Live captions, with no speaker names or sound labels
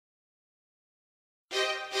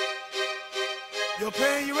Yo,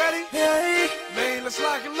 Pan, you ready? Yeah. Man, let's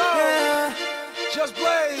lock and load. Yeah. Just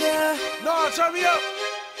blaze. Yeah. No, turn me up.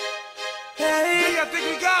 Hey. I think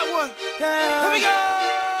we got one. Yeah. Here we go.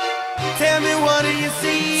 Tell me, what do you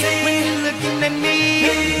see when you're looking at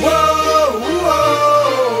me? Whoa, whoa,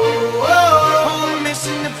 whoa. On a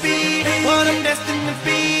mission to be what I'm destined to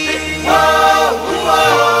be. Whoa,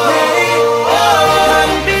 whoa, Hey. whoa.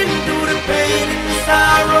 I've been through the pain and the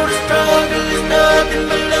sorrow, the struggle is nothing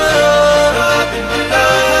but love.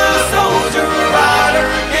 I'm a soldier, a rider,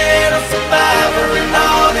 again, a survivor, and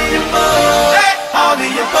all the above. All the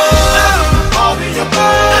above. All the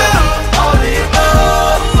above. All the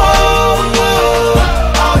above.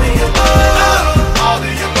 All the above. All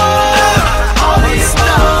the above. All the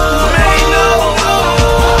above. Maino.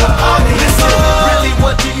 All the above. Really,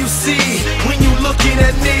 what do you see when you looking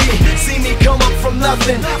at me? See me come up from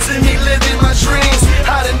nothing, see me living my dreams.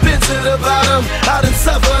 I done been to the bottom, I done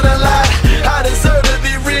suffered a lot. I deserve to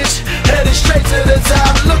be rich, headed straight to the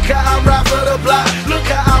top. Look how I ride for the block, look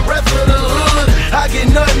how I rap for the hood. I get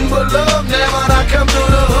nothing but love now when I come through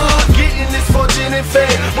the hood. Getting this fortune and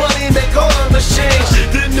fame, money make all of us change.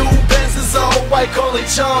 The new Benz is all white, call it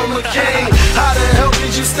John McCain. How the hell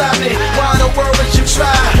did you stop me? Why in the world would you try?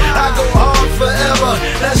 I go hard forever,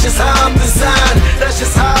 that's just how I'm designed. That's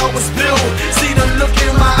just how I was built. See the look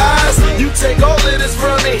in my eyes, you take all of this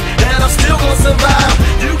from me, and I'm still gonna survive.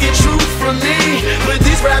 You get truth from me, but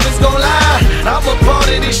these rappers gon' lie. I'm a part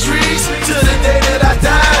of these streets to the day that I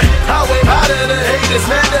die. I wave out of the haters,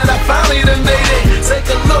 man, that I finally done made it. Take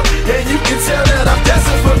a look, and you can tell that I'm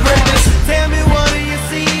destined for greatness. Tell me, what do you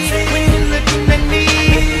see when you're looking at me?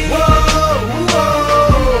 Whoa,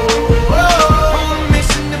 whoa, whoa. On a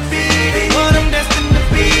mission to be what I'm destined to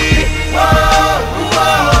be. Whoa,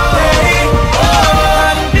 whoa. Hey.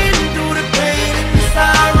 I've been through the pain and the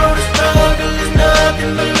sorrow, the struggle is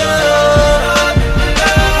nothing but love.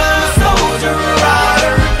 I'm a soldier, a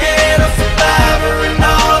rider, again, a survivor, and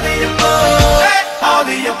all the above. All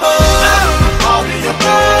the above. All the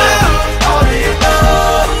above. All the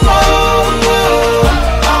above.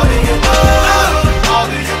 All the above. All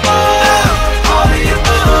the above. All the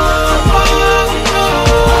above.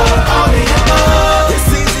 All the above. It's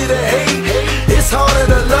easy to hate, it's harder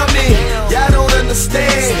to love me. Y'all don't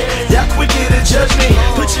understand, y'all quicker to judge me.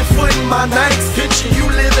 Put your foot in my nights, picture you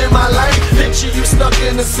living my life. Picture you stuck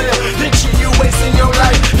in the cell, picture you wasting your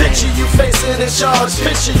life. Picture you facing a charge,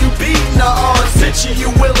 picture you beating the odds. Picture you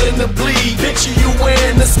willing to bleed, picture you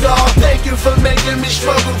wearing the scar. Thank you for making me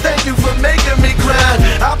struggle, thank you for making me grind.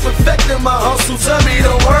 I perfected my hustle, tell me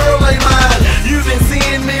the world ain't mine. You've been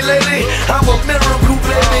seeing me lately, I'm a miracle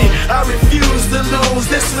baby. I refuse to lose,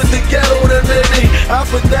 this was the ghetto that made me. I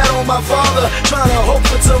put that on my father, trying to hope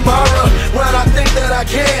for tomorrow. When I think that I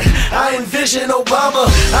can't, I envision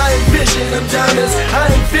Obama. I envision them diamonds,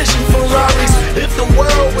 I envision Ferraris. If the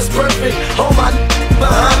world was perfect, all my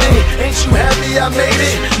behind me. Ain't you happy I made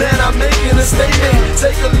it? Man, I'm making a statement.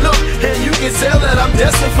 Take a look, and you can tell that I'm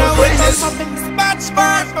destined for greatness.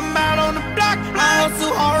 Spot for my